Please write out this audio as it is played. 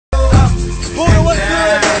Buddha, what's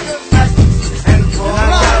good, nigga?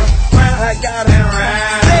 I got it.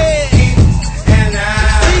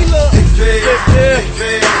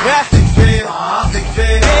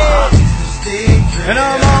 And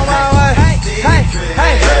I'm on my way.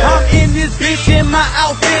 Hey, I'm in this bitch in my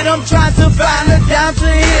outfit. I'm trying to find a dime to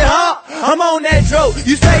hit, huh? I'm on that dope.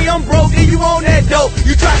 You say I'm broke and you on that dope.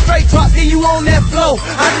 You try straight drop and you on that flow.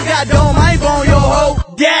 I just got dome, I ain't on your hoe.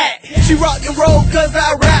 Dad, she rock and roll cause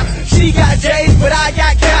I rap. She got J's but I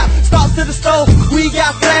got cap. Stop to the stove, we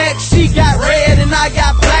got flags. She got red and I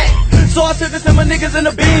got black. So I took it to my niggas in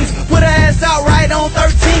the beans. Put her ass out right on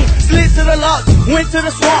 13. Slid to the lock, went to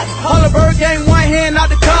the swamp. Hollenberg game, one hand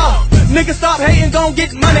out the car. Niggas stop hating, gon'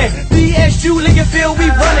 get money. BSU, Lincolnfield,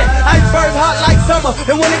 we running. Iceberg hot like summer.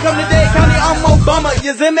 And when it come to Dade County, I'm Obama.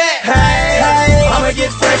 You see me? Hey, I'ma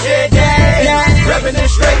get fresh every day. Reppin'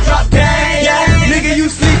 this straight drop gang. Nigga,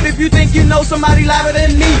 you sleep if you think you know somebody liver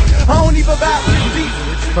than me. I don't even vibe with the beat.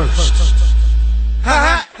 First.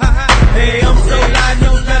 Hey, I'm so live,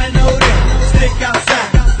 nobody know that. Stick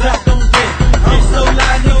outside, block on deck. I'm so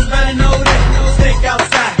live, nobody know that. Stick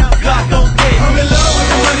outside, block on deck. I'm in love with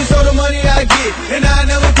the money, so the money I get. And I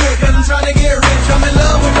never quit, cause I'm trying to get rich. I'm in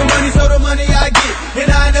love with the money, so the money I get.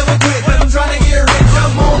 And I never quit, cause I'm trying to get rich.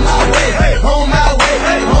 I'm on my way, on my way,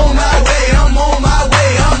 on my way. I'm on my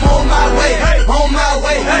way, I'm on my way, on my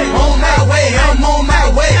way, on my way, I'm on my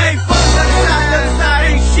way. Hey, fuck the other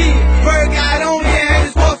side ain't shit. Bird got on here and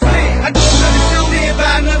it's for split. I do another show, then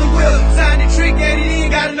buy another wheel. Sign the trick and it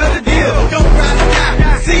ain't got another deal. Don't ride or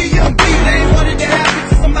die. See young B, they ain't wanted to happen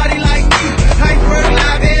to somebody like me. Iceberg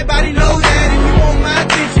live, everybody know that. If you want my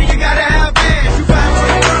attention, you gotta have fans. You find what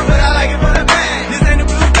you want, but I like it for the band. This ain't a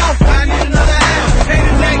blue golf, I need another half.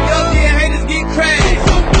 Haters act up, yeah, haters get crashed.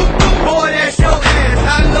 Boy, that's your ass.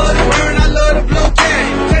 I love to burn, I love to blow cash.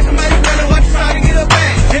 Catch somebody better, watch you try to get a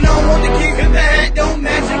bag. And I don't want the kick, cause that hat don't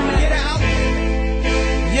match. I can get out.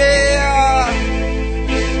 Yeah,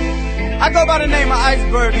 I go by the name of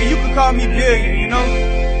Iceberg, and you can call me Billion, you know?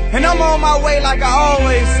 And I'm on my way like I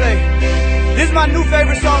always say. This is my new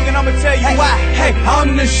favorite song, and I'ma tell you why. Hey,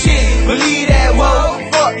 I'm the shit, believe that, whoa.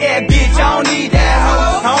 Fuck that bitch, I don't need that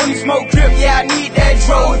hoe. I only smoke crip, yeah, I need that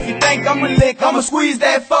dro. If you think I'ma lick, I'ma squeeze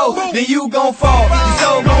that foe. Then you gon' fall, your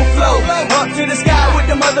soul gon' float up to the sky with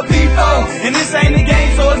them other people. And this ain't a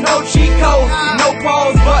game, so it's no cheat code. No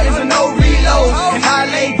pause buttons and no reload. And how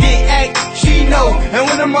they get act, she know. And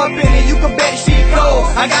when I'm up in it, you can bet she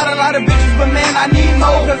cold. I got a lot of bitches, but man, I need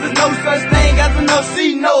more. Cause there's no such thing as enough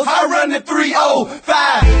C-notes. I run the 305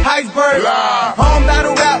 Iceberg. I'm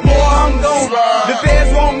battle rap, boy, I'm gone. The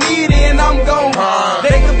feds want me, then I'm gone.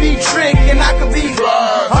 They could be trick and I could be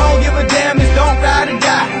I don't give a damn, it's don't ride or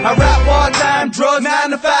die. I rap part-time, drugs 9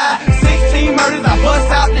 to 5. 16 murders, I bust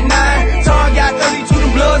out the 9. Tongue got 32,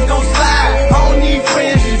 the blood's gon' slide. I don't need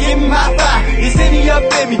friends, just give me my fire. It's city up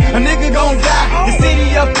in me, a nigga gon' die. The city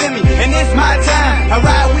up in me, and it's my time. I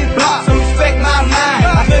ride with blocks, so respect my mind.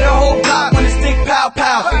 I hit a whole block when the stick pow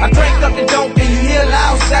pow. I crank up the dope, then you hear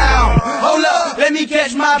loud sound. Hold up, let me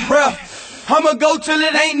catch my breath. I'ma go till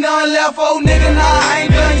it ain't none left, oh nigga, nah, I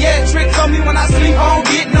ain't done yet. Tricks on me when I sleep, I don't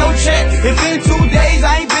get no check. It's been 2 days,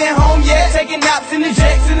 I ain't been home yet. Taking naps in the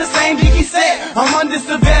jets in the same dicky set. I'm under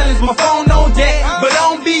surveillance, my phone on deck. But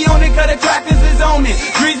I don't be on it, cause the crackers is on it.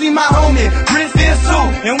 Grizzly my homie, Prince is too.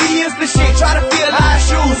 And we is the shit, try to fill our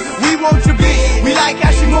shoes. We want your bitch, we like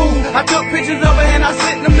how she move. I took pictures of her and I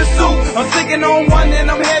sent them to suit. I'm sticking on one